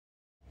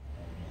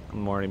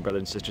morning, brothers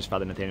and sisters.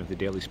 Father Nathaniel with the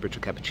Daily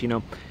Spiritual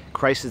Cappuccino.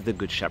 Christ is the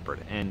Good Shepherd.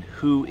 And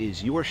who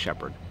is your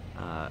shepherd?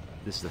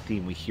 This is a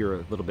theme we hear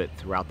a little bit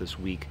throughout this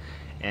week.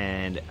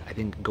 And I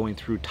think going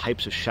through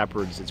types of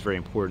shepherds is very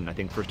important. I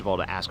think, first of all,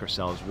 to ask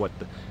ourselves,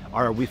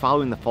 are we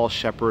following the false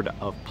shepherd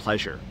of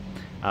pleasure?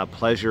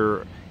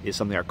 Pleasure is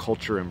something our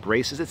culture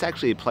embraces. It's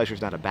actually, pleasure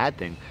is not a bad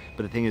thing,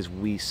 but the thing is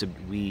we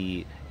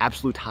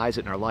absolutize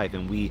it in our life,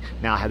 and we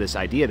now have this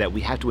idea that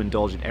we have to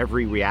indulge in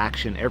every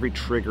reaction, every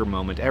trigger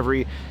moment,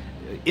 every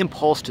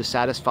impulse to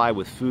satisfy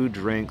with food,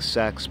 drink,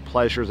 sex,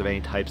 pleasures of any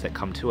types that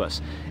come to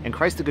us. And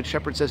Christ the Good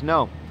Shepherd says,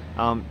 no,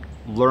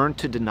 learn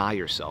to deny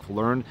yourself,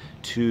 learn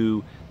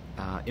to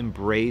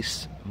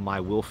embrace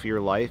my will for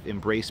your life,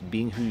 embrace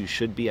being who you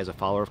should be as a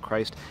follower of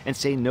Christ, and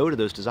say no to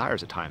those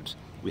desires at times.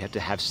 We have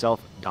to have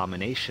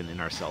self-domination in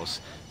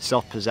ourselves,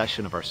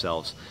 self-possession of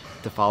ourselves,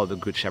 to follow the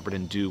Good Shepherd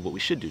and do what we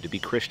should do, to be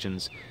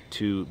Christians,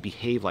 to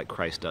behave like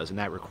Christ does, and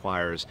that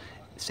requires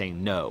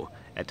saying no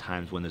at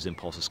times when those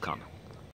impulses come.